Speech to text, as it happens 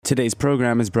Today's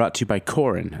program is brought to you by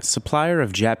Korin, supplier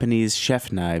of Japanese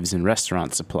chef knives and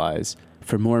restaurant supplies.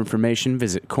 For more information,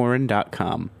 visit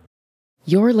korin.com.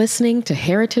 You're listening to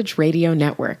Heritage Radio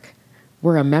Network.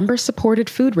 We're a member-supported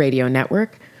food radio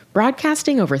network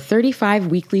broadcasting over 35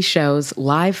 weekly shows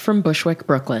live from Bushwick,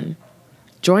 Brooklyn.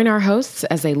 Join our hosts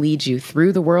as they lead you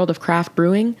through the world of craft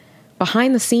brewing,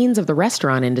 behind the scenes of the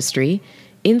restaurant industry,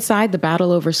 inside the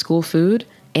battle over school food,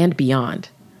 and beyond.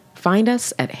 Find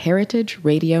us at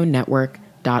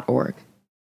heritageradionetwork.org.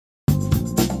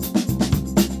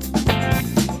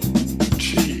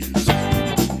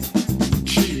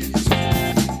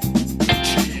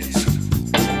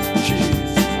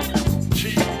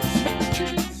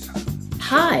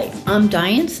 Hi, I'm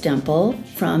Diane Stemple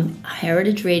from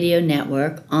Heritage Radio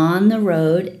Network on the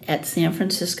road at San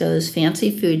Francisco's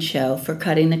Fancy Food Show for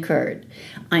Cutting the Curd.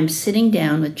 I'm sitting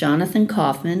down with Jonathan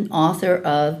Kaufman, author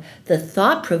of the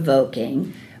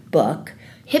thought-provoking book,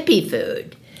 Hippie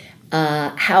Food,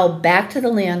 How Back to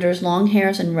the Landers, Long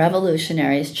Hairs, and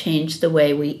Revolutionaries Changed the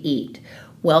Way We Eat.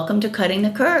 Welcome to Cutting the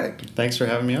Curd. Thanks for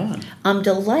having me on. I'm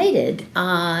delighted,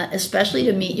 especially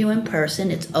to meet you in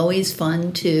person. It's always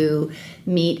fun to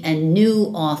meet a new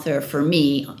author for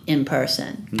me in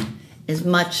person. It's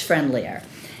much friendlier.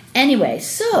 Anyway,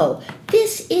 so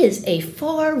this is a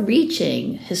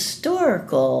far-reaching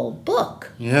historical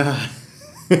book. Yeah.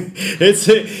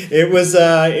 It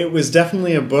was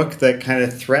definitely a book that kind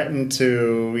of threatened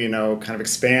to, kind of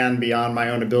expand beyond my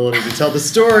own ability to tell the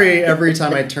story every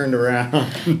time I turned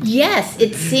around. Yes,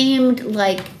 it seemed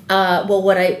like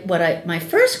my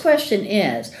first question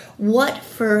is, what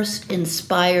first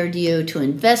inspired you to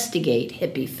investigate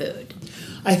hippie food?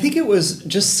 I think it was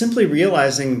just simply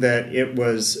realizing that it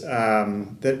was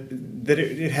that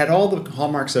it had all the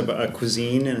hallmarks of a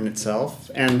cuisine in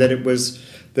itself, and that it was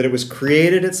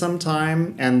created at some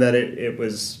time, and that it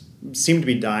seemed to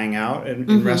be dying out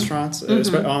in restaurants,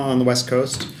 especially on the West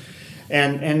Coast,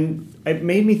 and it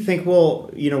made me think, well,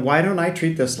 why don't I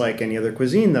treat this like any other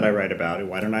cuisine that I write about?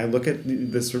 Why don't I look at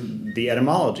the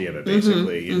etymology of it,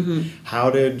 basically?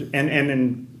 How did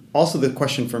and also, the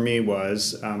question for me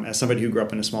was, as somebody who grew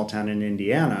up in a small town in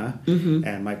Indiana,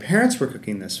 and my parents were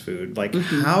cooking this food,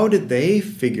 how did they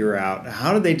figure out,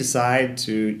 how did they decide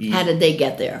to eat? How did they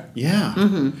get there? Yeah.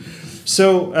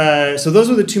 So those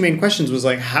were the two main questions.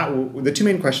 How did the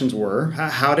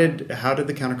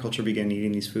counterculture begin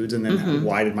eating these foods, and then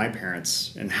how did my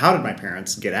parents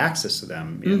get access to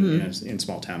them in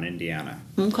small town Indiana?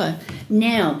 Okay.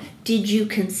 Now, did you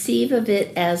conceive of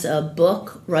it as a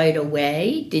book right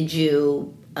away? Did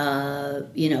you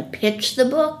pitch the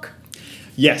book?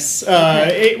 Yes.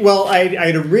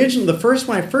 I'd originally,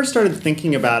 when I first started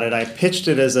thinking about it, I pitched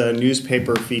it as a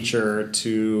newspaper feature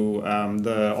to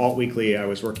the alt weekly I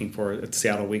was working for at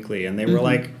Seattle Weekly, and they were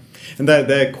and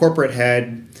the corporate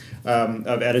head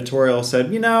of editorial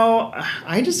said,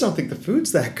 I just don't think the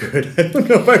food's that good. I don't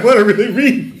know if I want to really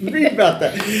read about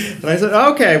that. And I said,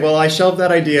 okay, well, I shelved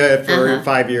that idea for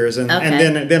 5 years, and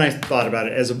then I thought about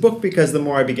it as a book, because the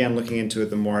more I began looking into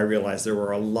it, the more I realized there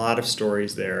were a lot of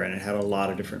stories there, and it had a lot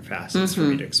of different facets for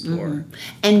me to explore.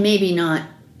 And maybe not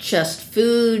just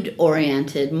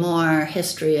food-oriented, more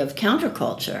history of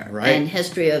counterculture, right, and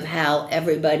history of how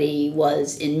everybody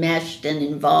was enmeshed and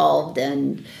involved,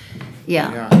 and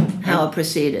how it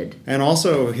proceeded. And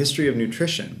also history of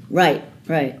nutrition. Right.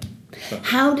 So.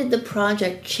 How did the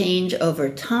project change over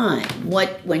time?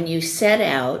 When you set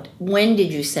out, when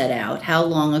did you set out? How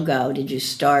long ago did you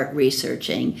start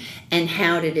researching? And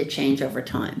how did it change over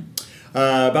time?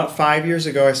 About 5 years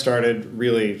ago, I started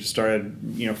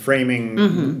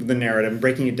framing the narrative,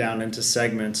 breaking it down into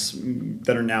segments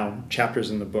that are now chapters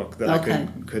in the book that I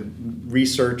could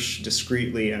research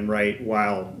discreetly and write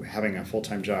while having a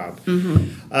full-time job.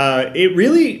 It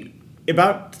really,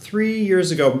 about 3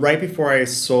 years ago, right before I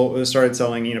started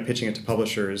selling, pitching it to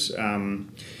publishers, I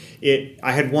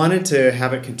had wanted to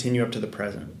have it continue up to the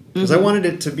present. Because I wanted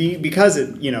it to be, because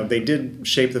they did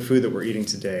shape the food that we're eating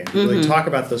today. And really talk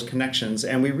about those connections.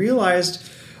 And we realized,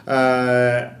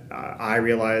 I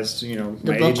realized,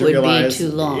 my agent realized too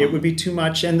long. It would be too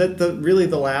much. And that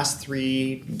the last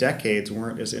 3 decades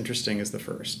weren't as interesting as the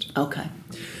first. Okay.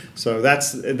 So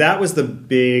that was the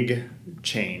big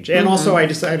change. And also I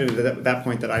decided at that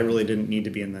point that I really didn't need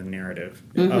to be in the narrative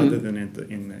other than in the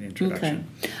introduction.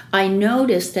 Okay. I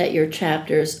noticed that your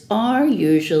chapters are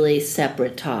usually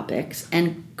separate topics,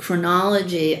 and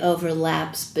chronology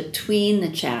overlaps between the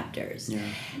chapters. Yeah.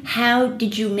 How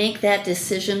did you make that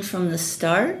decision from the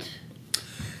start?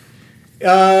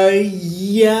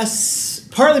 Yes.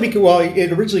 Partly because,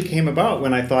 it originally came about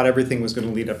when I thought everything was going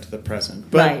to lead up to the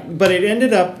present. But it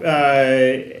ended up,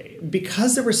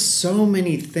 because there were so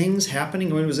many things happening.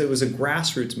 It was a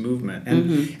grassroots movement, and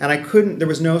Mm-hmm. and I couldn't. There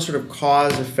was no sort of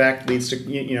cause effect leads to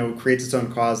creates its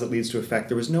own cause that leads to effect.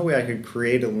 There was no way I could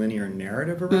create a linear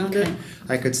narrative around it.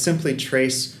 I could simply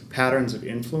trace patterns of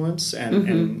influence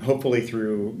and hopefully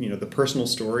through the personal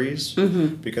stories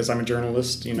because I'm a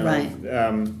journalist. Right.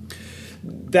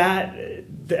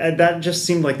 That just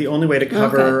seemed like the only way to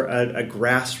cover a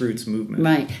grassroots movement.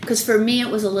 Right. Because for me, it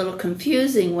was a little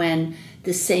confusing when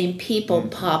the same people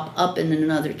pop up in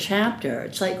another chapter.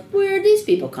 It's like, where did these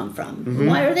people come from?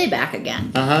 Why are they back again?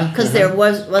 Because there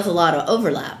was a lot of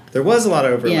overlap. There was a lot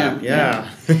of overlap, yeah.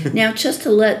 Now, just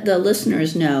to let the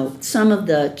listeners know, some of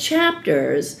the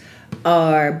chapters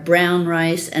are brown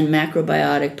rice and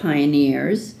macrobiotic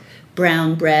pioneers,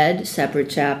 brown bread, separate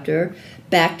chapter,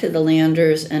 back to the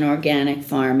landers and organic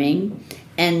farming,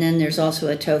 and then there's also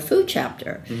a tofu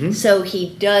chapter. So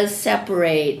he does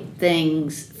separate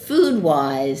things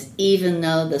food-wise, even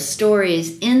though the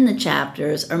stories in the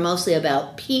chapters are mostly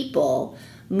about people,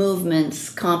 movements,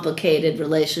 complicated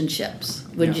relationships,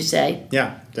 would you say?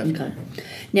 Yeah, definitely. Okay.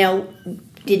 Now,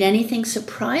 did anything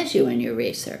surprise you in your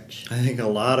research? I think a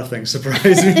lot of things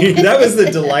surprised me. That was the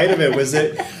delight of it, was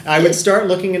that I would start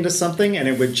looking into something and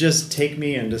it would just take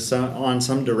me into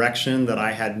some direction that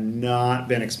I had not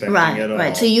been expecting at all.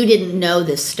 Right. So you didn't know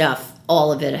this stuff,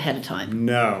 all of it ahead of time?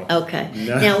 No. Okay.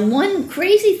 No. Now, one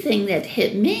crazy thing that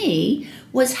hit me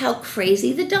was how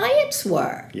crazy the diets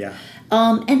were. Yeah.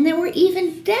 And there were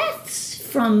even deaths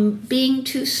from being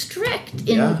too strict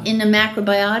in a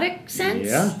macrobiotic sense.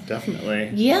 Yeah,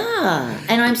 definitely. Yeah,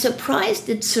 and I'm surprised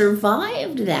it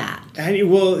survived that.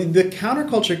 Well, the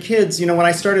counterculture kids, when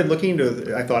I started looking into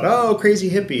it, I thought, oh, crazy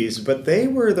hippies, but they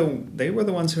were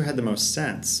the ones who had the most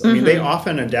sense. I mean, they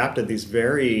often adapted these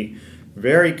very,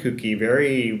 very kooky,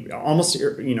 very almost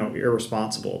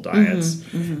irresponsible diets,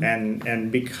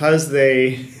 and because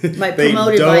they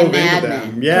promoted by Mad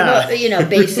Men,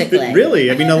 basically. Really,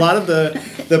 I mean, a lot of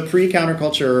the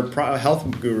pre-counterculture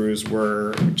health gurus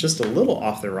were just a little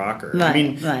off their rocker. Right, I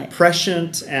mean,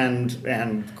 prescient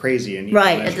and crazy, and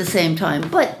at the same time,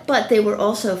 but they were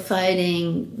also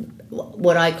fighting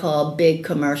what I call big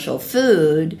commercial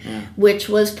food, which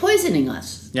was poisoning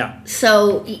us. Yeah.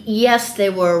 So, yes, they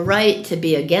were right to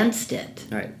be against it.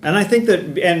 Right. And I think that,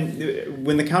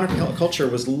 when the counterculture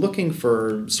was looking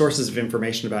for sources of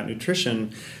information about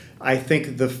nutrition, I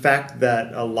think the fact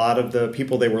that a lot of the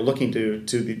people they were looking to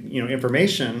the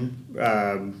information,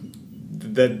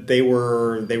 that they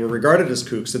were regarded as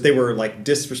kooks, that they were like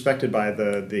disrespected by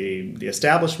the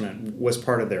establishment, was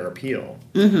part of their appeal.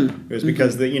 It was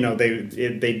because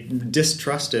they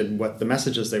distrusted what the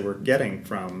messages they were getting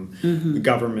from the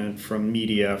government, from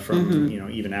media, from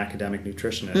even academic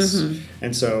nutritionists,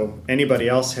 and so anybody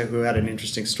else who had an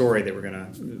interesting story, they were going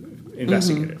to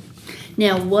investigate it.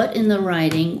 Now, what in the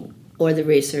writing or the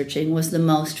researching was the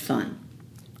most fun?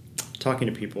 Talking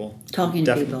to people.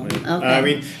 Definitely. Okay. I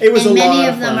mean, it was a lot of fun. Many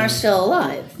of them are still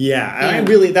alive. Yeah, and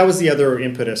that was the other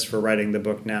impetus for writing the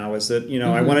book now, is that,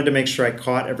 I wanted to make sure I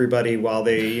caught everybody while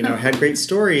they, had great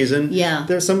stories. And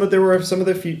there were some of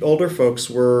the older folks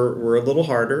were a little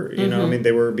harder, I mean,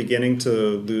 they were beginning to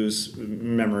lose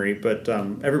memory, but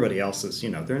everybody else is,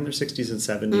 they're in their 60s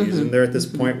and 70s, and they're at this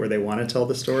point where they want to tell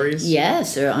the stories.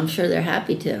 Yes, I'm sure they're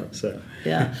happy to. So.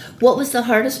 Yeah. What was the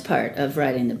hardest part of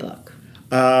writing the book?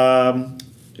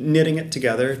 Knitting it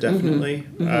together, definitely.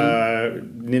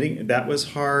 Knitting, that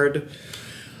was hard.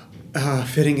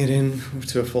 Fitting it in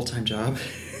to a full-time job.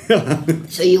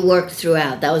 So you worked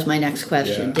throughout. That was my next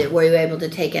question. Yeah. Were you able to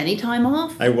take any time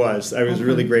off? I was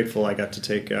really grateful. I got to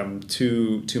take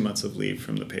 2 months of leave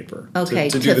from the paper. Okay,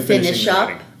 to do the finish up?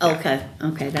 writing.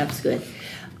 Okay, that's good.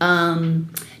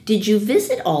 Did you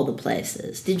visit all the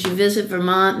places? Did you visit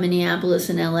Vermont, Minneapolis,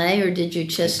 and LA, or did you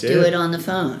just do it on the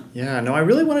phone? Yeah, no, I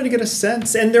really wanted to get a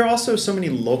sense. And there are also so many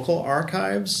local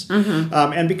archives.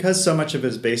 And because so much of it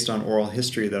is based on oral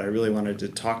history, that I really wanted to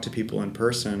talk to people in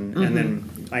person. And then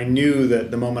I knew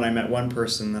that the moment I met one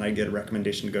person, then I'd get a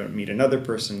recommendation to go meet another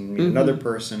person, another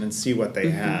person, and see what they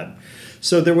had.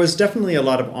 So there was definitely a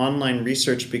lot of online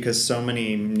research because so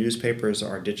many newspapers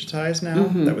are digitized now.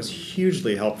 That was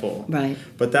hugely helpful. Right.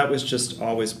 But that was just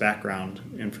always background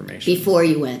information. Before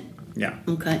you went? Yeah.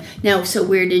 Okay. Now, so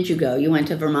where did you go? You went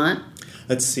to Vermont?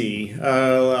 Let's see.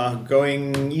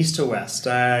 Going east to west.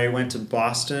 I went to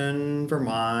Boston,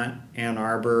 Vermont, Ann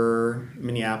Arbor,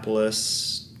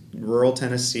 Minneapolis, rural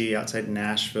Tennessee outside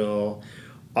Nashville,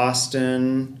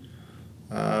 Austin,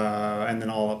 and then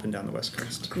all up and down the West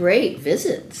Coast. Great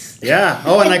visits. Yeah.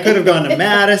 Oh, and I could have gone to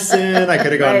Madison. I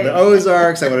could have gone to the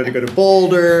Ozarks. I wanted to go to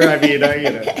Boulder. I mean,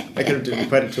 I could have done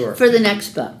quite a tour. For the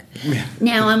next book.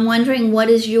 Now, I'm wondering, what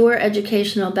is your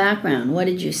educational background? What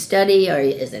did you study? Or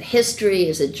is it history?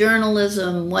 Is it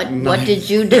journalism? What did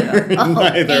you do?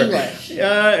 Neither. English.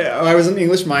 I was an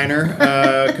English minor,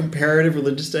 comparative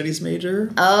religious studies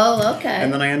major. Oh, okay.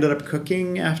 And then I ended up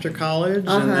cooking after college.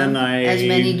 And then as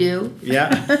many do.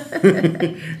 Yeah.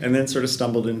 And then sort of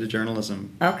stumbled into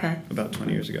journalism. Okay. About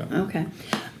 20 years ago. Okay.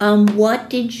 What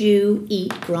did you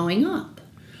eat growing up?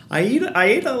 I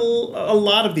ate a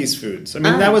lot of these foods. I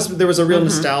mean, there was a real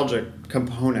nostalgic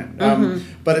component.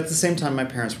 But at the same time, my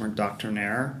parents weren't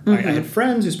doctrinaire. I had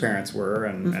friends whose parents were,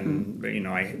 and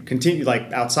I continued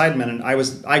outside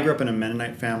Mennonite. I grew up in a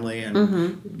Mennonite family,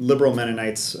 and liberal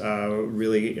Mennonites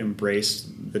really embraced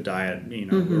the diet.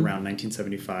 Around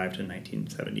 1975 to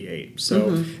 1978.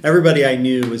 So everybody I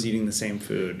knew was eating the same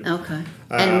food. Okay.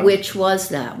 And which was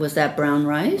that? Was that brown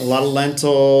rice? A lot of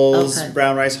lentils, Okay.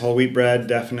 brown rice, whole wheat bread,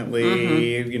 definitely.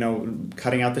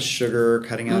 Cutting out the sugar,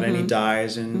 cutting out any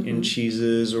dyes in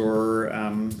cheeses, or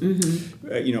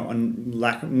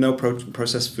no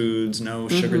processed foods, no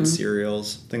sugared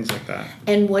cereals, things like that.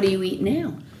 And what do you eat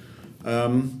now?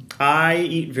 I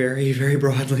eat very, very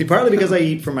broadly, partly because I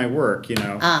eat for my work,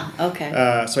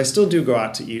 Okay. So I still do go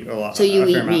out to eat a lot. So you a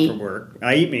eat fair amount meat? for work.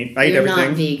 I eat meat. I eat You're everything.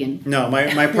 not vegan? No,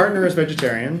 my partner is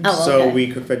vegetarian, so we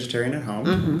cook vegetarian at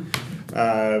home.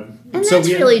 And that's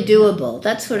really doable.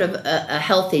 That's sort of a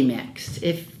healthy mix,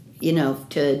 if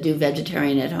to do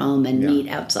vegetarian at home and meat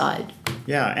outside.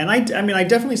 Yeah, and I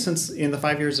definitely, since in the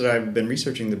 5 years that I've been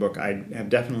researching the book, I have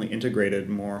definitely integrated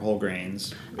more whole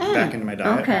grains back into my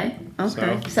diet. Okay.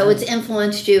 So it's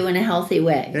influenced you in a healthy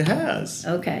way. It has.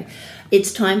 Okay.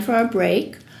 It's time for our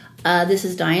break. This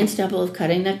is Diane Stemple of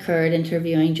Cutting the Curd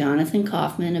interviewing Jonathan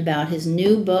Kaufman about his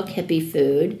new book, Hippie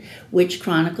Food, which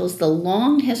chronicles the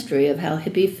long history of how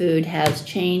hippie food has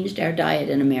changed our diet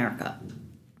in America.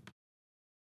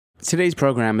 Today's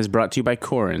program is brought to you by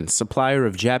Korin, supplier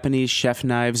of Japanese chef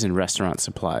knives and restaurant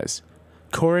supplies.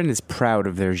 Korin is proud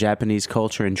of their Japanese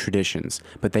culture and traditions,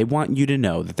 but they want you to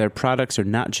know that their products are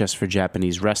not just for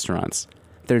Japanese restaurants.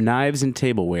 Their knives and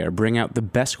tableware bring out the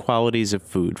best qualities of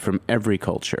food from every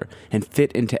culture and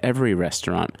fit into every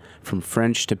restaurant, from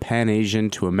French to Pan-Asian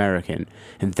to American,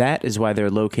 and that is why they're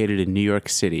located in New York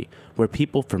City, where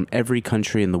people from every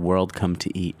country in the world come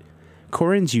to eat.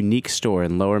 Korin's unique store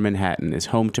in Lower Manhattan is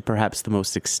home to perhaps the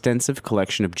most extensive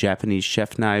collection of Japanese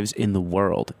chef knives in the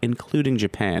world, including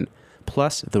Japan,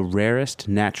 plus the rarest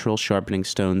natural sharpening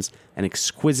stones and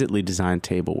exquisitely designed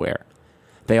tableware.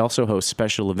 They also host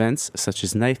special events such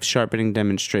as knife sharpening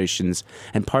demonstrations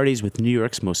and parties with New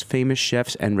York's most famous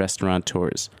chefs and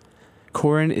restaurateurs.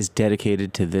 Korin is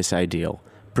dedicated to this ideal,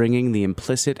 bringing the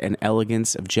implicit and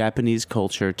elegance of Japanese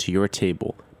culture to your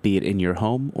table, be it in your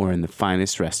home or in the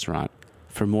finest restaurant.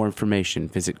 For more information,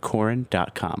 visit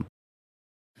Korin.com.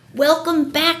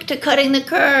 Welcome back to Cutting the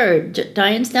Curd.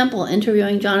 Diane Stemple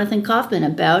interviewing Jonathan Kaufman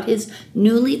about his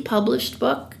newly published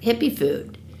book, Hippie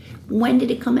Food. When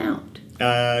did it come out?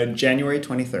 January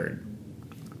 23rd.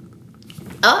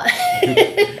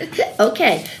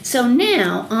 Okay, so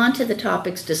now on to the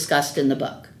topics discussed in the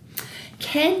book.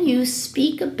 Can you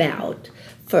speak about,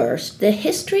 first, the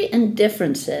history and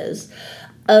differences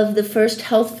of the first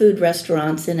health food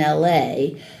restaurants in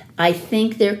LA? I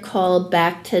think they're called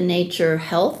Back to Nature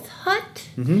Health Hut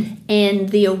and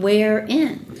the Aware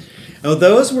Inn. Oh,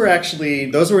 those were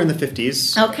in the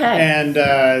 50s. Okay. And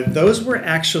those were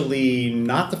actually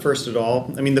not the first at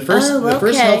all. I mean, the first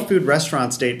health food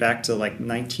restaurants date back to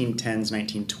 1910s,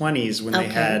 1920s, when they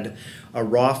had a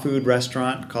raw food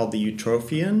restaurant called the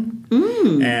Eutrophian.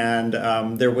 And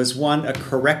there was a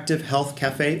corrective health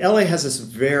cafe. LA has this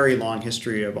very long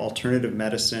history of alternative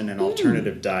medicine and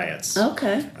alternative diets.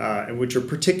 Okay. Which are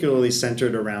particularly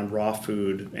centered around raw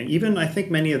food. And even, I think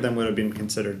many of them would have been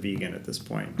considered vegan at this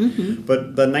point.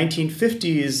 But the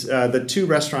 1950s, the two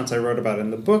restaurants I wrote about in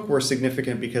the book were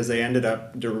significant because they ended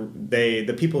up,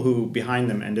 the people who behind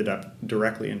them ended up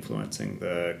directly influencing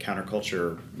the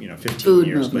counterculture, 15 food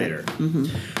years movement. later.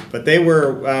 But they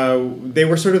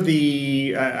were sort of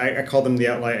the, I call them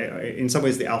in some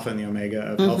ways the alpha and the omega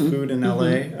of health food in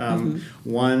LA.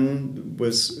 One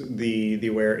was the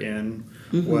Aware Inn.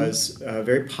 Was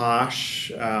very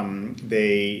posh.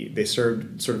 They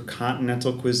served sort of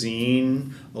continental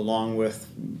cuisine along with,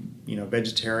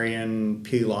 vegetarian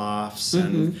pilafs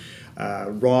and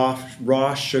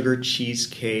raw sugar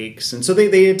cheesecakes, and so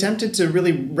they attempted to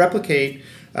really replicate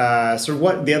sort of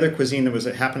what the other cuisine that was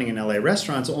happening in LA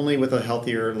restaurants, only with a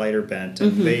healthier, lighter bent.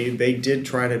 And they did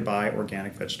try to buy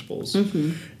organic vegetables.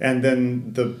 And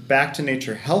then the Back to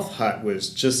Nature Health Hut was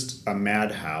just a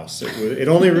madhouse. It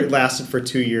only lasted for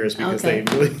 2 years because they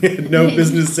really had no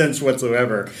business sense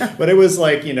whatsoever. But it was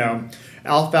like,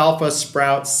 alfalfa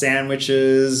sprout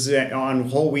sandwiches on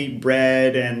whole wheat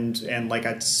bread and like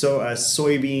a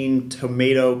soybean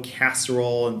tomato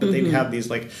casserole, but they'd have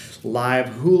these like live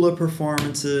hula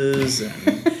performances, and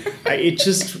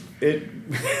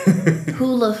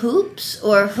hula hoops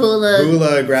or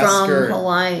hula grass from skirt.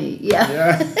 Hawaii.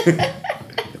 Yeah.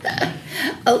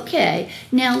 Okay,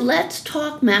 now let's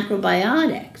talk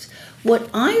macrobiotics.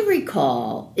 What I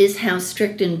recall is how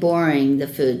strict and boring the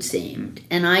food seemed,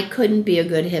 and I couldn't be a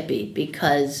good hippie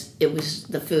because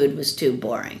the food was too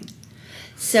boring.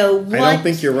 So I don't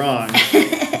think you're wrong.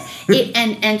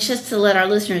 And just to let our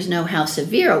listeners know how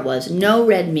severe it was: no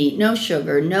red meat, no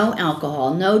sugar, no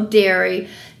alcohol, no dairy,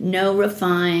 no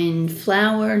refined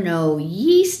flour, no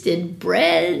yeasted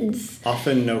breads.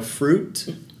 Often no fruit.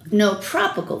 No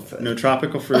tropical fruit. No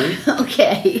tropical fruit.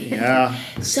 Okay. Yeah.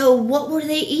 So what were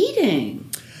they eating?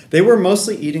 They were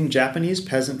mostly eating Japanese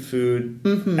peasant food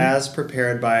as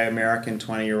prepared by American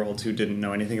 20-year-olds who didn't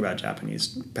know anything about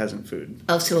Japanese peasant food.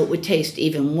 Oh, so it would taste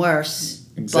even worse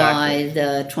by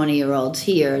the 20-year-olds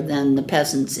here than the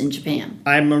peasants in Japan.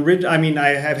 I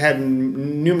have had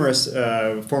numerous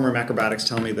former macrobiotics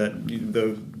tell me that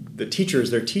their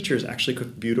teachers actually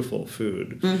cooked beautiful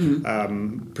food.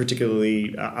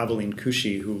 Particularly Aveline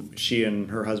Kushi, who she and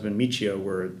her husband Michio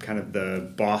were kind of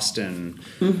the Boston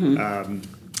Center.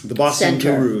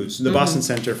 gurus, the Boston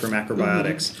Center for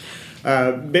Macrobiotics.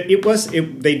 But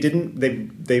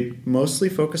they mostly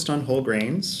focused on whole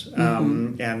grains,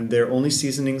 and their only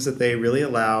seasonings that they really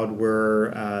allowed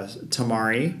were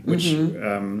tamari, which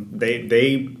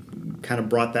they kind of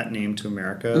brought that name to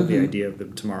America. The idea of the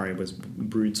tamari was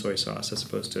brewed soy sauce as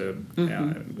opposed to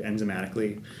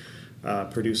enzymatically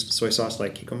produced soy sauce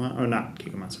like kikkoman, or not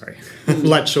kikkoman, sorry,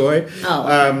 lak choy,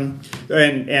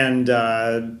 and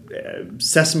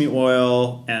sesame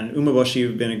oil and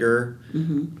umeboshi vinegar,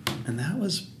 and that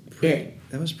was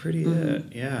pretty it.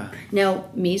 Yeah. Now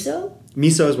miso.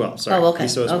 Miso as well. Sorry. Oh, okay.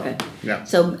 Miso as okay. well. Yeah.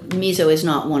 So miso is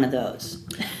not one of those.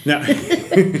 No.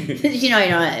 You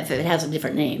know if it has a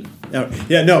different name. No.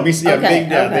 Yeah. No. Miso. Yeah. Okay.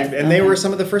 They were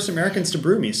some of the first Americans to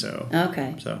brew miso.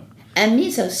 Okay. So. And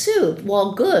miso soup,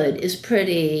 while good, is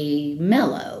pretty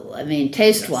mellow. I mean,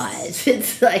 taste-wise,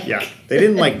 it's like... Yeah. They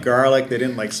didn't like garlic. They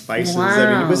didn't like spices. Wow.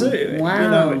 I mean, it was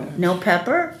No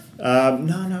pepper? No,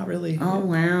 not really. Oh,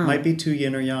 wow. Might be too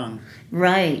yin or yang.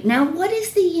 Right. Now, what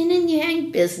is the yin and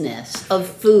yang business of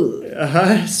food?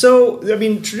 So, I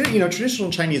mean,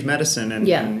 traditional Chinese medicine and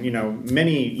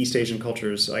many East Asian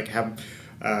cultures have...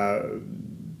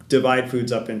 divide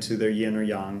foods up into their yin or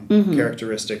yang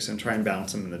characteristics and try and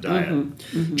balance them in the diet.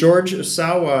 George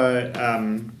Osawa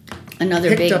another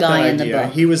picked big up guy that in the idea.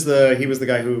 book. He was the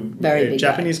guy who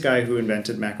Japanese guy who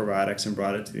invented macrobiotics and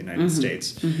brought it to the United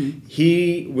States.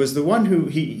 He was the one who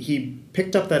he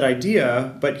picked up that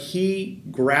idea, but he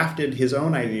grafted his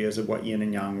own ideas of what yin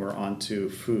and yang were onto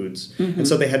foods, and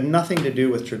so they had nothing to do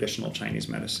with traditional Chinese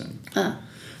medicine.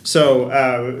 So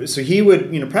he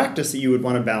would practice that you would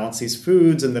want to balance these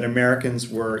foods, and that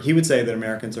he would say that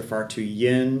Americans are far too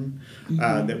yin,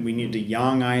 that we need to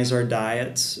yangize our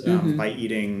diets by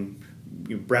eating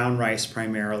brown rice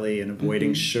primarily and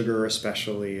avoiding sugar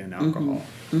especially, and alcohol.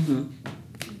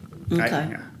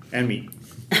 Okay. And meat.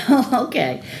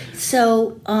 Okay.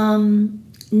 So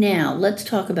now let's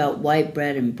talk about white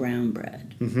bread and brown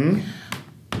bread.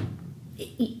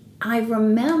 I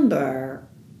remember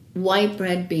white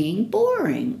bread being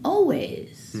boring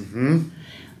always,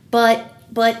 but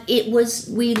it was,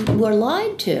 we were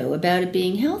lied to about it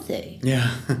being healthy.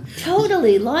 Yeah.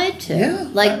 Totally lied to. Yeah.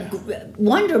 Like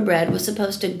Wonder Bread was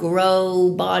supposed to grow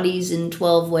bodies in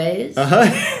 12 ways,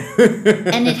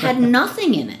 and it had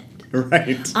nothing in it.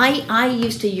 Right. I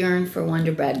used to yearn for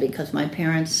Wonder Bread because my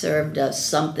parents served us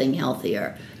something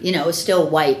healthier. It was still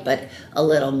white, but a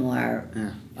little more.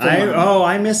 Yeah.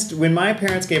 I missed when my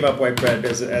parents gave up white bread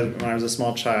as when I was a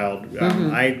small child.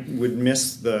 I would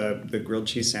miss the grilled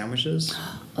cheese sandwiches.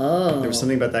 Oh, there was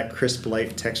something about that crisp,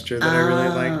 light texture that I really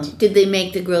liked. Did they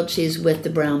make the grilled cheese with the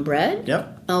brown bread?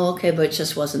 Yep. Oh, okay, but it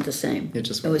just wasn't the same. It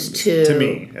was too to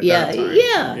me. At that time,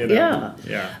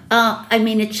 yeah. I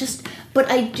mean, it just. But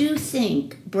I do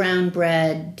think brown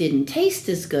bread didn't taste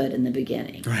as good in the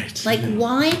beginning. Right. Like,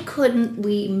 why couldn't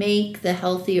we make the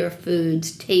healthier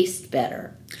foods taste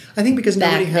better? I think because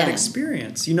nobody had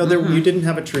experience. You didn't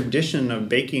have a tradition of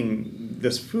baking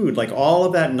this food, like all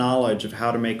of that knowledge of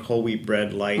how to make whole wheat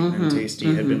bread light and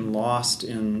tasty had been lost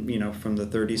in, from the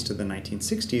 30s to the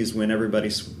 1960s when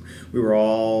we were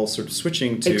all sort of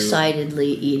switching to excitedly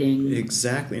eating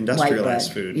exactly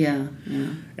industrialized food. Yeah.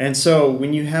 And so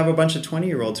when you have a bunch of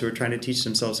 20-year-olds who are trying to teach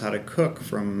themselves how to cook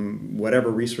from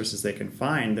whatever resources they can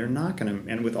find, they're not going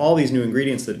to, and with all these new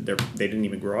ingredients that they didn't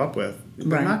even grow up with,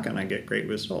 they're not going to get great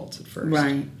results at first.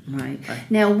 Right.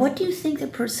 Now, what do you think the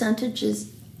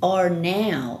percentages are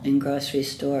now in grocery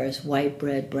stores, white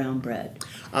bread, brown bread?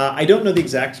 I don't know the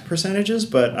exact percentages,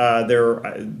 but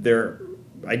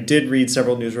I did read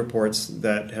several news reports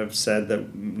that have said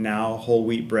that now whole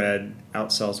wheat bread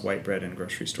outsells white bread in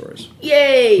grocery stores.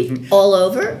 Yay! All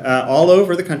over? All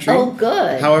over the country. Oh,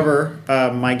 good. However,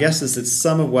 my guess is that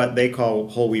some of what they call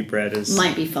whole wheat bread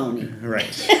might be phony.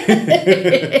 Right.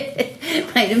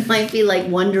 Right, it might be like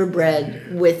Wonder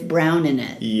Bread with brown in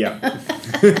it. Yeah.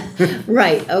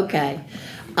 Right, okay.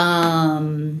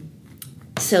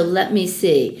 So let me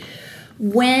see.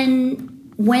 When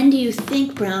do you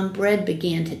think brown bread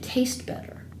began to taste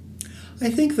better? I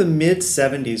think the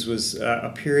mid-'70s was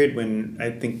a period when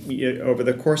I think over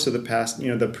the course of the past,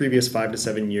 the previous 5 to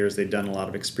 7 years, they'd done a lot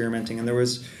of experimenting, and there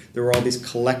were all these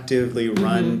collectively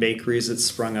run bakeries that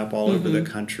sprung up all over the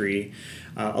country.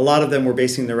 A lot of them were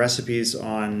basing their recipes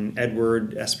on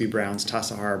Edward S.B. Brown's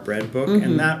Tassajara bread book,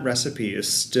 and that recipe is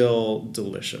still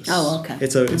delicious. Oh, okay.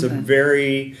 It's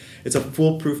a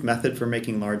foolproof method for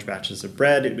making large batches of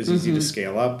bread. It was easy to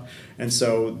scale up, and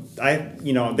so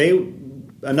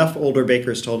enough older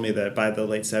bakers told me that by the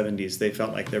late 70s, they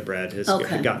felt like their bread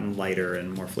had gotten lighter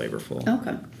and more flavorful.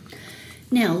 Okay.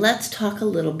 Now, let's talk a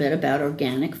little bit about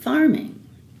organic farming.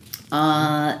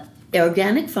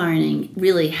 Organic farming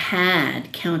really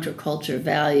had counterculture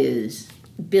values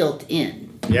built in.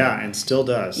 Yeah, and still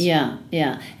does. Yeah.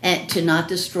 And to not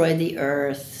destroy the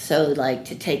earth, so like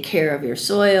to take care of your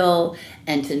soil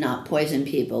and to not poison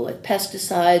people with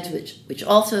pesticides, which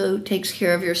also takes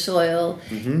care of your soil.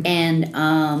 And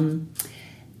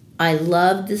I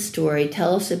loved the story.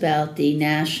 Tell us about the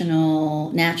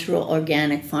National Natural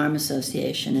Organic Farm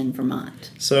Association in Vermont.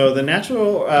 So the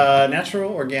Natural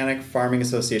Organic Farming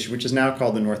Association, which is now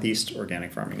called the Northeast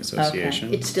Organic Farming Association.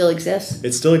 Okay. It still exists?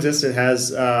 It still exists. It has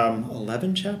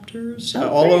 11 chapters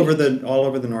all over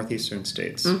the northeastern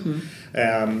states.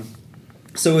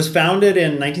 So it was founded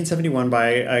in 1971 by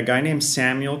a guy named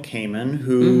Samuel Kamen,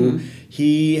 who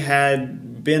he had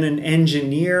been an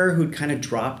engineer who'd kind of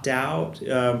dropped out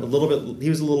a little bit. He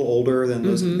was a little older than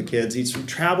those the kids. He'd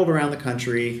traveled around the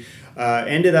country,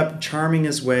 ended up charming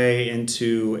his way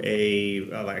into a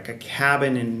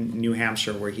cabin in New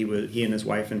Hampshire where he and his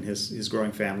wife and his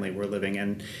growing family were living,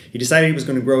 and he decided he was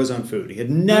going to grow his own food. He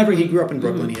grew up in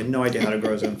Brooklyn. He had no idea how to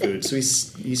grow his own food, so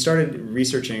he started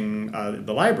researching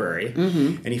the library,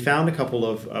 and he found a couple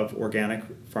of organic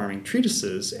farming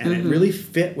treatises, and it really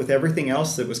fit with everything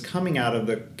else that was coming out of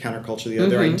the counterculture, the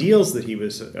other ideals that he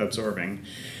was absorbing.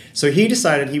 So he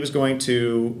decided he was going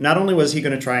to, not only was he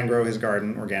going to try and grow his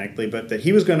garden organically, but that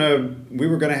he was going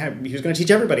to teach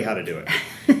everybody how to do it.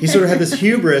 He sort of had this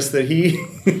hubris that he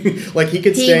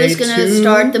could stay. He was going to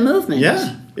start the movement.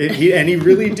 Yeah. He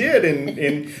really did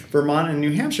in Vermont and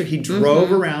New Hampshire. He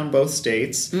drove around both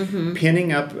states,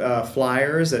 pinning up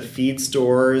flyers at feed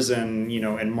stores and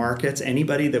markets.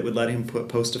 Anybody that would let him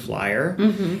post a flyer,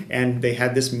 and they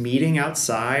had this meeting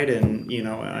outside and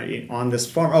on this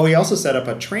farm. Oh, he also set up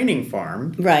a training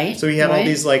farm. Right. So he had all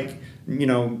these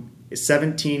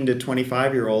 17 to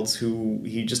 25-year-olds who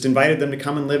he just invited them to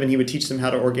come and live, and he would teach them how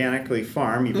to organically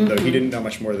farm, even though he didn't know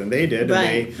much more than they did.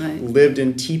 Right, and they lived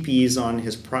in teepees on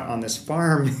this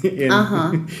farm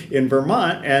in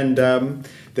Vermont, and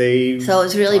they. So it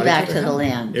was really back to the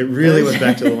land. It really was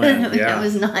back to the land. Yeah, I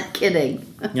was not kidding.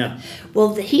 Yeah.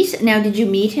 Well, now, did you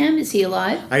meet him? Is he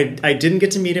alive? I didn't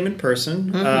get to meet him in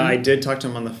person. I did talk to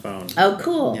him on the phone. Oh,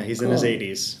 cool. Yeah, he's in his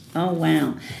 80s. Oh,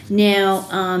 wow.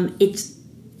 Now, it's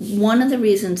one of the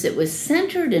reasons it was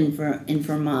centered in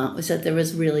Vermont was that there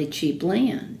was really cheap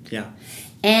land. Yeah.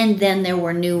 And then there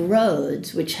were new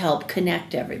roads, which helped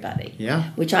connect everybody. Yeah.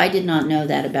 Which I did not know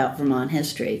that about Vermont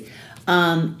history.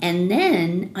 And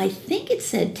then I think it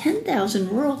said 10,000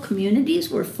 rural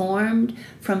communities were formed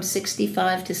from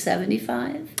 65 to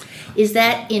 75. Is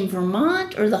that in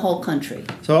Vermont or the whole country?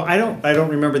 So I don't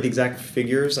remember the exact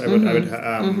figures.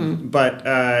 But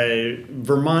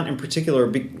Vermont in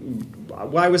particular.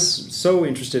 I was so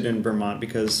interested in Vermont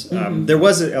because there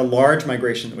was a large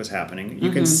migration that was happening.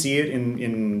 You can see it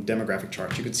in demographic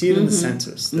charts. You could see it in the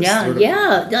census.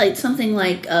 Like something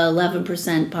like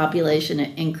 11% population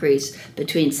increase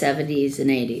between 70s and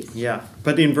 80s. Yeah.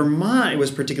 But in Vermont, it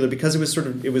was particular because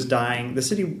it was dying. The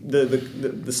city,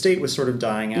 the state was sort of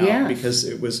dying out because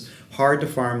it was hard to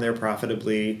farm there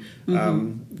profitably.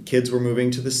 Kids were moving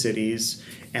to the cities,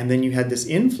 and then you had this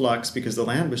influx because the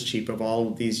land was cheap of all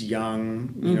of these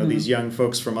young, these young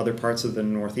folks from other parts of the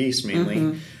Northeast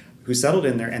mainly. Who settled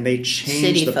in there, and they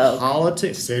changed the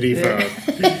politics. City folk.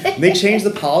 They changed the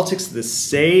politics of the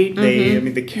state.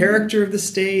 The character of the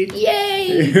state. Yay!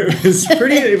 It was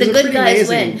pretty. It was the good pretty guys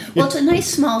amazing. win. Well, it's a nice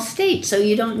small state, so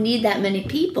you don't need that many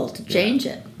people to change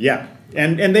it. Yeah.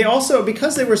 And they also,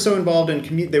 because they were so involved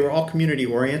in they were all community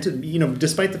oriented.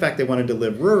 Despite the fact they wanted to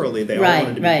live rurally, they all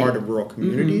wanted to be part of rural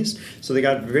communities. So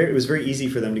it was very easy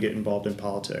for them to get involved in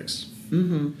politics.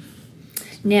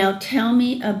 Now, tell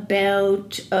me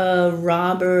about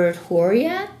Robert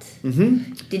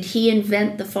Horvat. Did he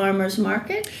invent the farmer's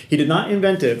market? He did not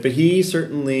invent it, but he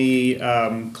certainly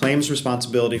claims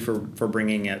responsibility for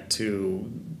bringing it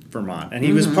to Vermont. And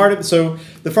he was part of... So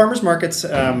the farmers markets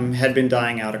had been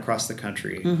dying out across the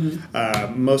country.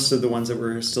 Most of the ones that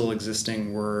were still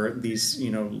existing were these,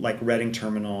 like Reading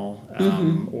Terminal,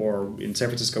 or in San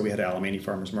Francisco we had Alamany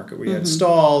Farmers Market where you had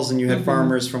stalls and you had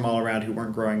farmers from all around who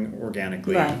weren't growing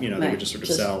organically. They would just sort of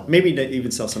sell, maybe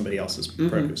even sell somebody else's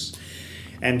produce.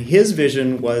 And his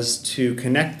vision was to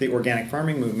connect the organic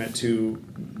farming movement to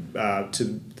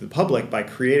the public by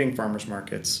creating farmers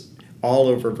markets all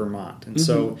over Vermont. And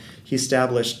so he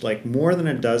established like more than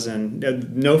a dozen,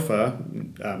 NOFA,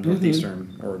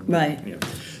 Northeastern, or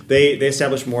they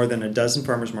established more than a dozen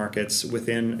farmers markets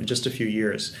within just a few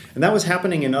years. And that was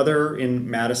happening in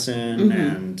Madison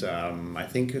and I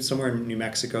think somewhere in New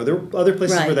Mexico. There were other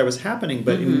places where that was happening,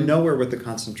 but nowhere with the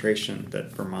concentration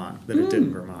that it did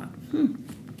in Vermont.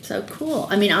 So cool.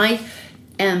 I mean, I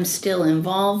am still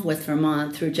involved with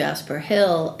Vermont through Jasper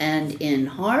Hill, and in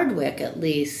Hardwick at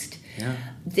least,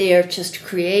 they're just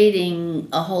creating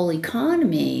a whole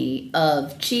economy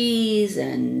of cheese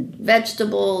and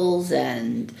vegetables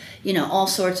and all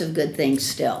sorts of good things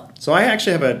still. So I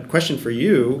actually have a question for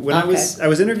you. When I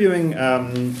was interviewing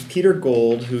Peter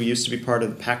Gold, who used to be part of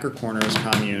the Packer Corners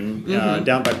commune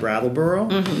down by Brattleboro,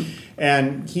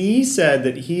 and he said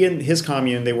that he and his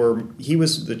commune he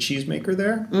was the cheesemaker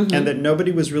there, and that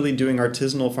nobody was really doing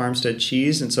artisanal farmstead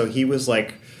cheese, and so he was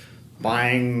like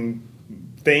buying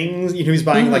things. He was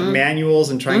buying like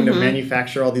manuals and trying to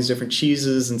manufacture all these different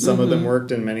cheeses, and some of them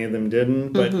worked and many of them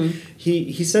didn't. But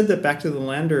he said that Back to the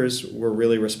Landers were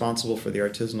really responsible for the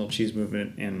artisanal cheese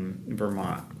movement in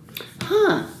Vermont.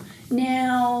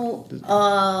 Now,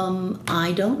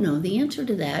 I don't know the answer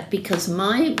to that because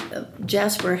my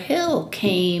Jasper Hill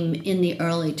came in the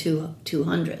early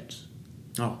 200s.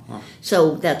 Oh, wow.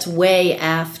 So that's way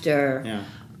after. Yeah.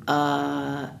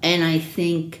 And I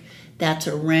think that's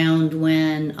around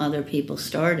when other people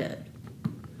started.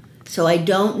 So I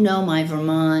don't know my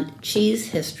Vermont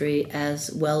cheese history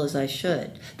as well as I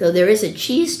should. Though there is a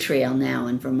cheese trail now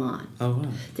in Vermont. Oh, wow.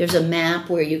 There's a map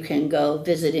where you can go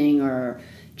visiting or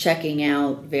checking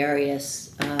out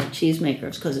various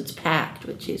cheesemakers because it's packed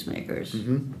with cheesemakers.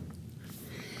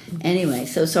 Anyway,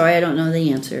 so sorry I don't know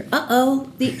the answer.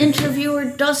 The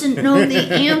interviewer doesn't know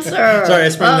the answer. Sorry, I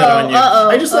sprung that on you.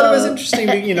 I just thought it was interesting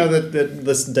that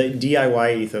this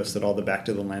DIY ethos that all the Back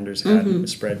to the Landers had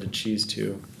spread to cheese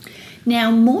too.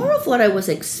 Now, more of what I was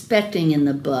expecting in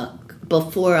the book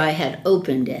before I had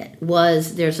opened it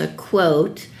was there's a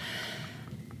quote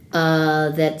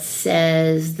that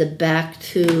says the Back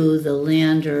to the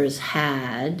Landers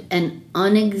had an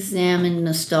unexamined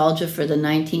nostalgia for the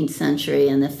 19th century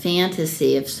and the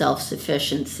fantasy of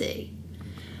self-sufficiency.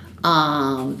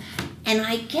 And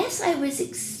I guess I was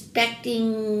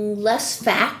expecting less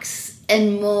facts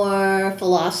and more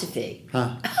philosophy.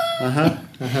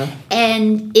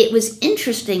 And it was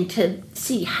interesting to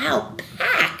see how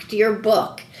packed your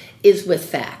book is with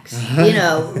facts.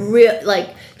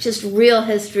 Just real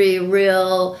history,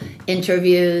 real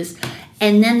interviews.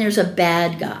 And then there's a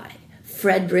bad guy,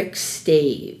 Frederick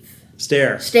Stair.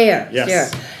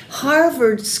 Yes.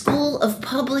 Harvard School of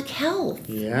Public Health.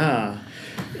 Yeah.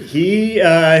 He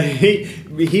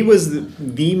was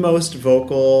the most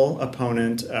vocal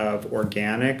opponent of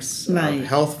organics, of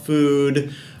health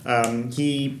food.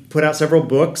 He put out several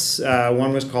books.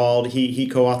 One was called, he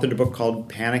co-authored a book called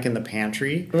Panic in the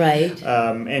Pantry. Right.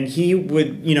 And he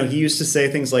would, he used to say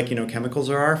things like, chemicals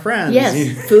are our friends.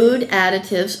 Yes, food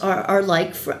additives are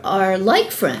like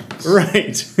friends.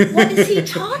 Right. What is he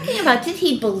talking about? Did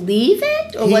he believe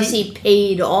it? Or was he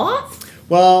paid off?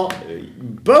 Well,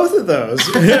 both of those.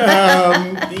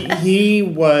 He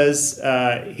was,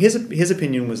 his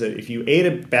opinion was that if you ate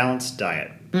a balanced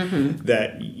diet,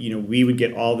 that we would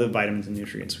get all the vitamins and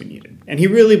nutrients we needed. And he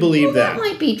really believed that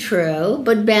might be true,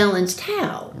 but balanced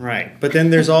how? Right. But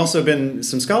then there's also been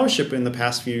some scholarship in the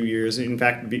past few years, in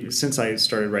fact, since I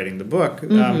started writing the book,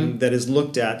 that has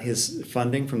looked at his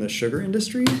funding from the sugar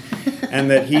industry,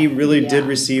 and that he really did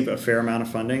receive a fair amount of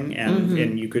funding,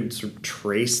 and you could sort of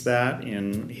trace that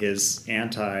in his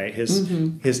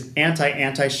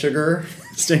anti-sugar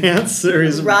stance, or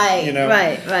his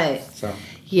right. So.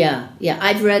 Yeah.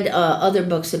 I've read other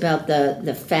books about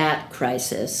the fat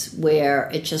crisis, where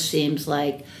it just seems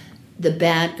like the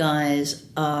bad guys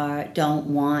don't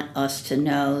want us to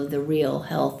know the real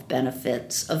health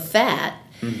benefits of fat,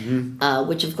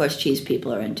 which of course cheese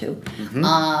people are into,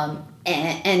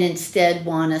 and instead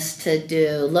want us to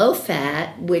do low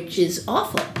fat, which is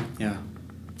awful. Yeah.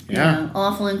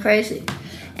 Awful and crazy.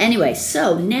 Anyway,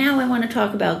 so now I want to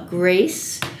talk about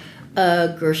Grace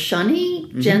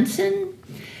Gershuni Jensen,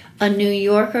 a New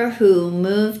Yorker who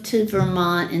moved to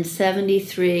Vermont in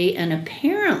 '73 and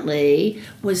apparently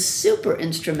was super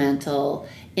instrumental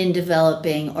in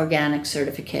developing organic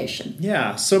certification.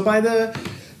 Yeah, so by the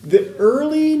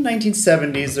early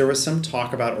 1970s, there was some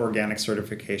talk about organic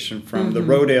certification from the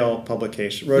Rodale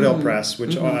publication, Rodale Press,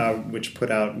 which put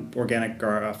out Organic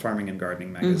Farming and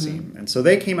Gardening magazine. And so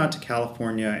they came out to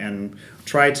California and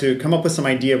tried to come up with some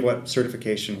idea of what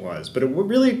certification was. But it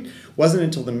really wasn't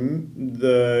until the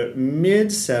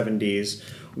mid-70s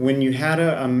when you had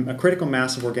a critical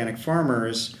mass of organic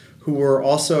farmers who were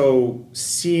also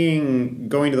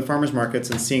going to the farmers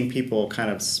markets and seeing people kind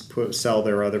of sell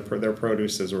their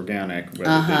produce as organic,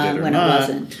 whether they did or when not. It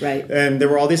wasn't, right. And there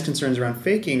were all these concerns around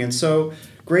faking. And so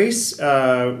Grace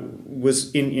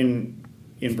was in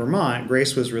Vermont.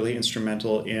 Grace was really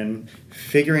instrumental in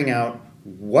figuring out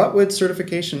what would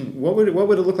it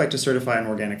look like to certify an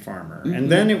organic farmer.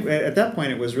 And then at that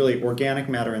point it was really organic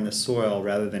matter in the soil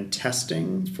rather than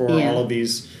testing for all of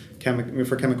these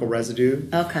chemical residue.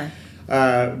 Okay.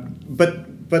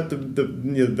 But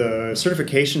the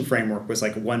certification framework was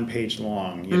like 1 page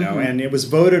long, and it was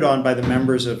voted on by the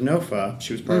members of NOFA.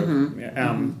 She was part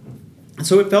of.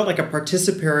 So it felt like a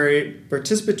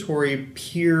participatory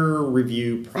peer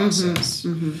review process.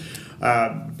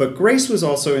 But Grace was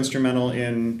also instrumental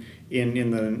in the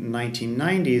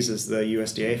 1990s as the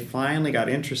USDA finally got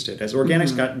interested, as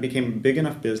organics became a big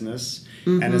enough business,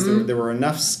 and as there were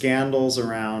enough scandals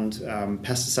around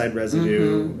pesticide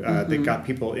residue that got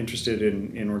people interested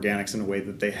in organics in a way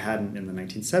that they hadn't in the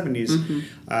 1970s,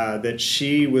 that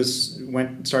she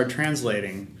started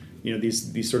translating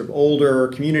these sort of older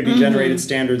community-generated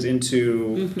standards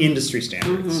into industry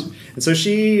standards. And so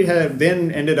she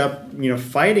then ended up,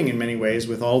 fighting in many ways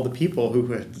with all the people who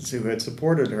had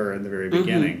supported her in the very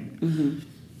beginning.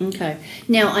 Okay.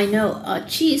 Now, I know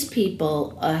cheese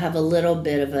people have a little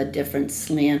bit of a different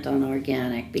slant on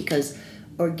organic, because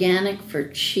organic for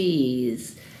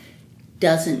cheese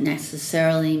doesn't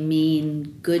necessarily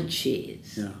mean good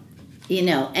cheese. Yeah.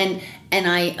 And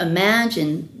I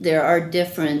imagine there are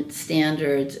different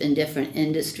standards in different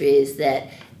industries that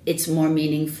it's more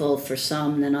meaningful for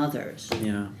some than others.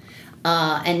 Yeah.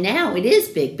 And now it is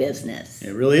big business.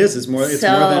 It really is. It's more than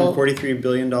 $43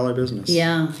 billion business.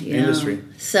 Yeah. Industry.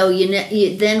 So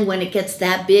then when it gets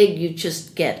that big, you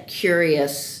just get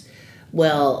curious.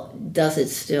 Well, does it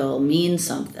still mean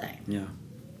something? Yeah.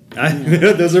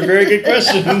 Those are very good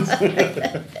questions.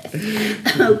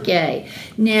 Okay.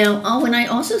 Now, and I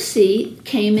also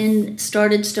started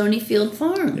Stonyfield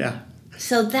Farm. Yeah.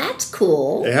 So that's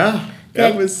cool. Yeah.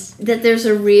 That there's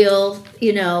a real,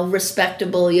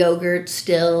 respectable yogurt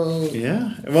still.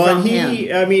 Yeah. Well,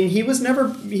 and he was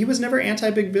never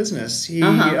anti-big business.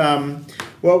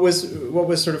 What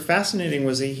was sort of fascinating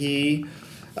was that he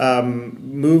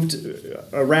moved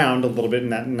around a little bit in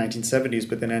the 1970s,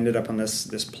 but then ended up on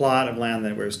this plot of land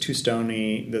that was too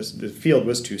stony. The field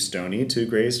was too stony to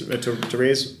raise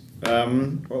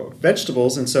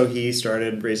vegetables, and so he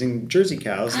started raising Jersey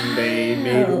cows, and they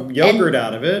made yogurt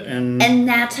out of it, and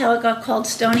that's how it got called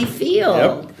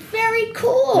Stonyfield. Yep. Very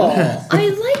cool. I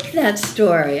like that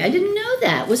story. I didn't know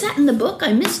that. Was that in the book?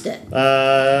 I missed it.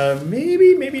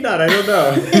 Maybe not. I don't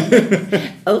know.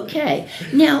 Okay.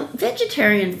 Now,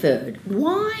 vegetarian food.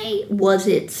 Why was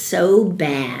it so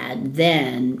bad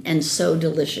then and so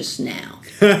delicious now?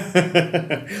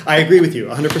 I agree with you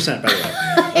 100%, by the way.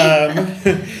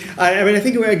 I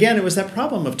think, again, it was that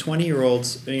problem of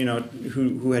 20-year-olds,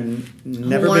 who had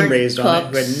never been raised on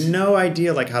it, who had no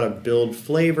idea, how to build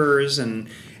flavors, and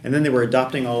then they were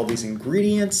adopting all of these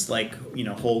ingredients,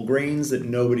 whole grains that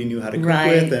nobody knew how to cook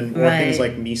with, or things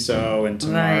like miso and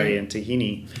tamari and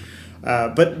tahini.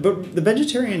 But the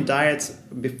vegetarian diets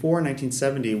before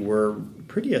 1970 were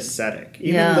pretty ascetic.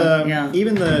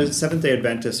 Even the Seventh-day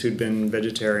Adventists who'd been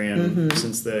vegetarian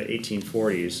since the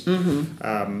 1840s,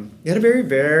 they had a very,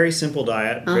 very simple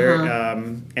diet,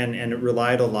 and it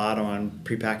relied a lot on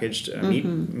prepackaged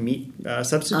meat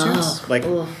substitutes like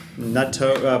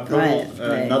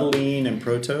nuttolene and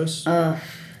Protos.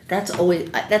 That's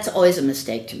always a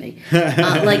mistake to me.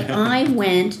 Like I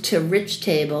went to Rich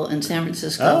Table in San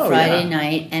Francisco Friday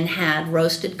night and had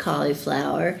roasted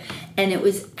cauliflower, and it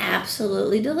was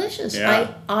absolutely delicious.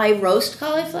 Yeah. I roast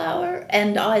cauliflower,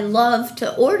 and I love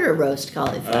to order roast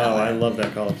cauliflower. Oh, I love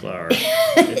that cauliflower.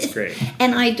 It's great.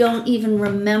 And I don't even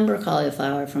remember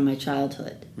cauliflower from my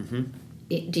childhood.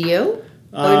 Do you?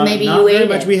 Or maybe not you very ate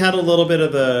much. it. We had a little bit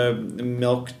of the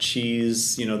milk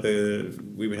cheese.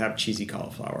 We would have cheesy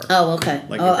cauliflower. Oh, okay.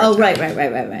 Like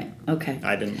right. Okay.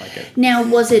 I didn't like it. Now,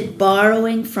 was it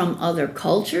borrowing from other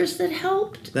cultures that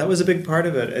helped? That was a big part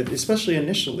of it, especially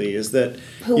initially. Is that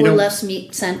Who were less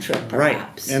meat centric,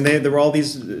 perhaps? Right? And there were all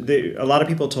these. A lot of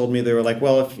people told me they were like,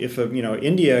 well, if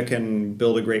India can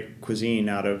build a great cuisine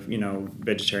out of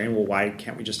vegetarian, well, why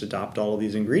can't we just adopt all of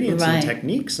these ingredients and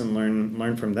techniques and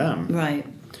learn from them? Right.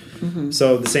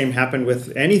 So the same happened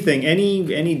with anything,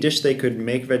 any dish they could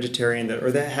make vegetarian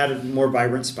that had more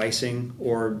vibrant spicing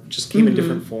or just came in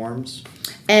different forms.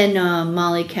 And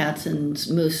Molly Katzen's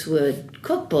Moosewood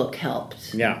cookbook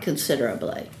helped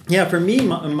considerably. Yeah, for me,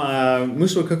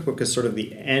 Moosewood cookbook is sort of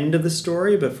the end of the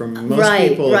story, but for most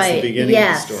people, it's the beginning of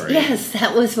the story. Yes,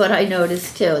 that was what I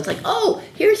noticed too. It's like, oh,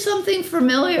 here's something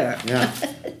familiar. Yeah.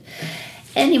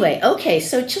 Anyway, okay,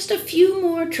 so just a few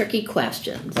more tricky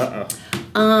questions.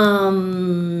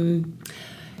 In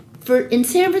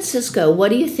San Francisco, what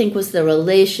do you think was the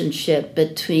relationship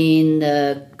between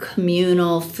the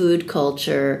communal food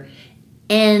culture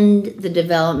and the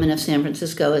development of San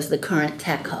Francisco as the current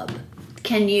tech hub?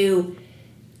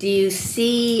 Do you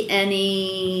see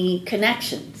any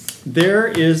connections? There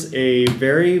is a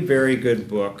very, very good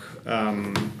book.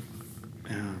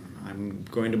 I'm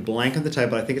going to blank on the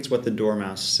title, but I think it's What the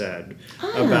Dormouse Said,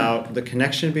 about the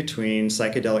connection between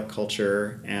psychedelic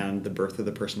culture and the birth of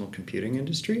the personal computing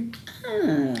industry.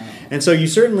 And so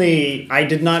I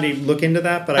did not even look into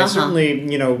that, but I certainly,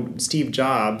 Steve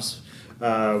Jobs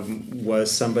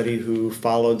was somebody who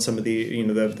followed some of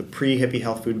the pre-hippie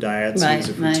health food diets. He was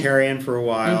a fruitarian for a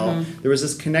while. There was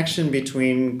this connection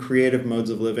between creative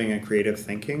modes of living and creative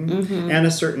thinking, and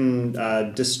a certain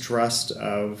distrust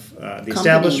of the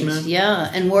establishment.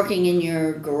 Yeah, and working in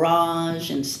your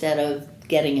garage instead of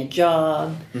getting a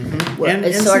job.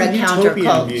 It's sort of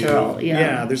countercultural.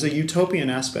 Yeah, there's a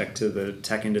utopian aspect to the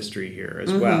tech industry here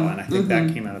as well, and I think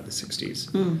that came out of the 60s.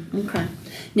 Okay.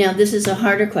 Now, this is a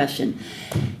harder question,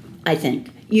 I think.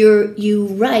 You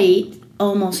write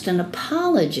almost an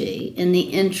apology in the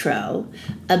intro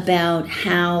about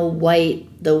how white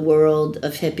the world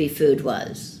of hippie food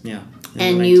was. Yeah.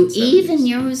 And you even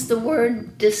use the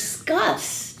word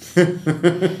disgust.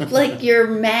 Like you're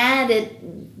mad at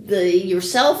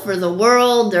yourself or the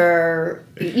world, or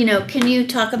can you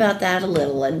talk about that a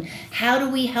little, and how do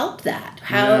we help that?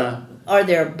 Are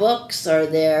there books, are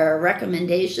there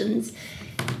recommendations?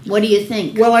 What do you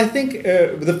think? Well, I think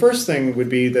the first thing would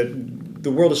be that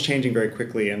the world is changing very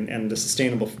quickly, and the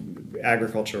sustainable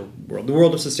agriculture world, the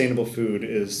world of sustainable food,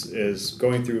 is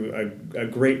going through a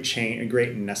great change, a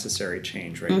great necessary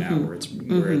change right now, where it's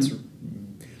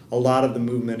a lot of the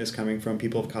movement is coming from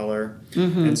people of color,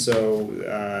 and so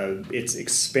it's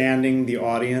expanding the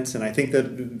audience. And I think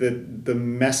that the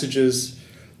messages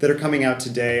that are coming out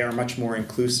today are much more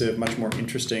inclusive, much more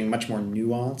interesting, much more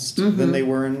nuanced than they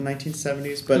were in the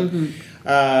 1970s. But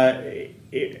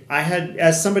I had,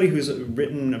 as somebody who's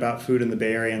written about food in the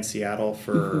Bay Area and Seattle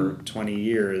for 20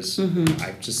 years,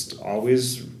 I've just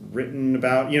always written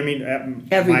about,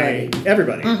 everybody.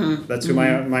 Everybody. That's who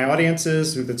my audience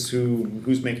is. That's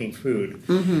who's making food,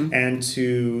 and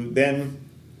to then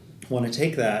want to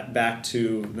take that back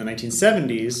to the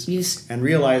 1970s and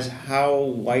realize how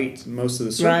white most of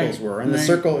the circles were, and the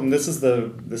circle, and this is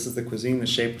the cuisine that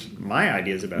shaped my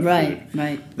ideas about food.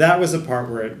 Right. That was the part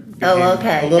where it became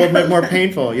a little bit more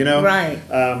painful, Right.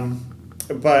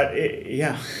 But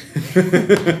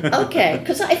Okay,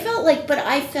 because I felt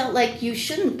like you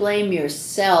shouldn't blame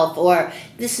yourself, or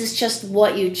this is just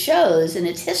what you chose and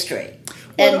it's history.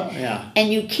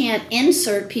 And you can't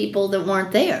insert people that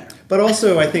weren't there. But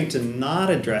also, I think to not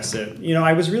address it,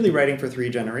 I was really writing for three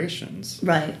generations.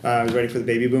 Right. I was writing for the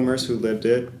baby boomers who lived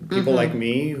it, people like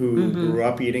me who grew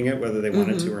up eating it, whether they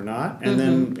wanted to or not, and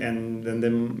then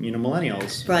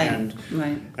millennials. Right.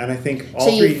 And I think all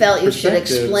so you three felt you should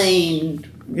explain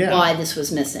why this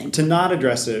was missing. To not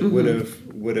address it would have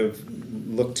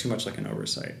looked too much like an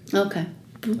oversight. Okay.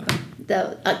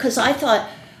 Because I thought,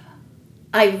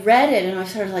 I read it and I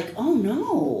was sort of like, oh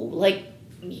no, like,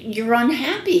 you're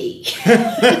unhappy.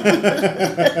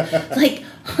 Like,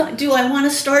 do I want to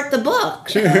start the book?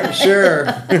 Sure.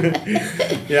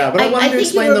 Yeah, but I wanted to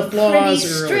explain the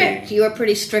flaws early. You were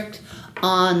pretty strict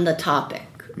on the topic.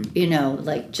 You know,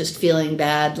 like just feeling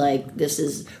bad, like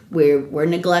we're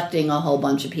neglecting a whole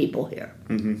bunch of people here.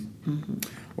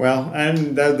 Well,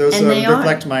 and those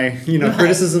reflect my,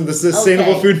 criticism of the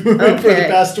sustainable Okay. food movement for the Okay.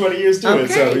 past 20 years too.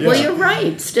 Okay. So, yeah. Well, you're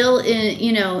right. Still,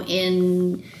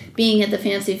 in being at the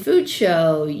Fancy Food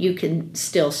Show, you can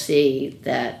still see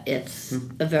that it's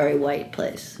a very white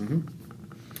place.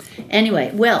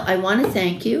 Anyway, well, I want to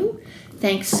thank you.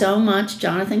 Thanks so much,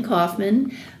 Jonathan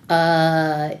Kaufman.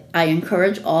 I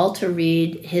encourage all to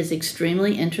read his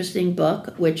extremely interesting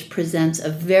book, which presents a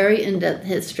very in-depth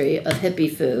history of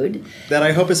hippie food. That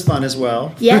I hope is fun as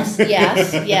well. Yes. And,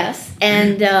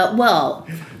 it was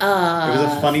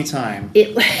a funny time.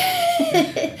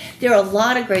 There are a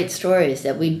lot of great stories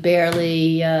that we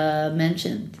barely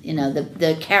mentioned.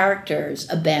 The characters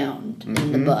abound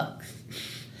in the book.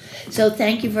 So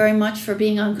thank you very much for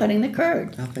being on Cutting the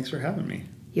Curd. Oh, thanks for having me.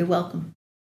 You're welcome.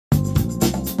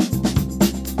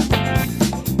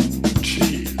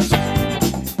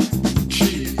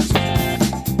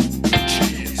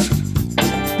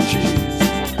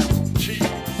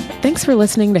 Thanks for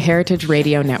listening to Heritage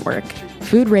Radio Network,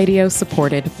 food radio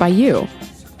supported by you.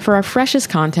 For our freshest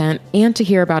content and to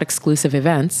hear about exclusive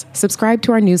events, subscribe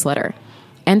to our newsletter.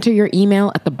 Enter your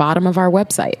email at the bottom of our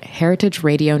website,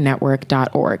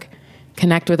 heritageradionetwork.org.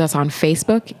 Connect with us on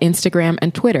Facebook, Instagram,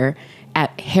 and Twitter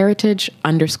at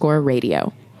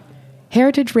heritage_radio.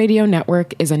 Heritage Radio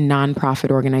Network is a nonprofit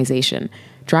organization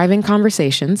driving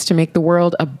conversations to make the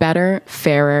world a better,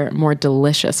 fairer, more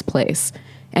delicious place.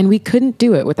 And we couldn't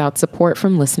do it without support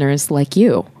from listeners like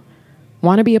you.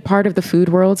 Want to be a part of the food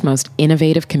world's most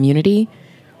innovative community?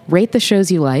 Rate the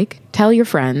shows you like, tell your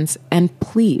friends, and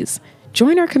please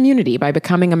join our community by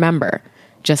becoming a member.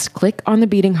 Just click on the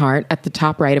beating heart at the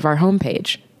top right of our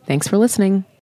homepage. Thanks for listening.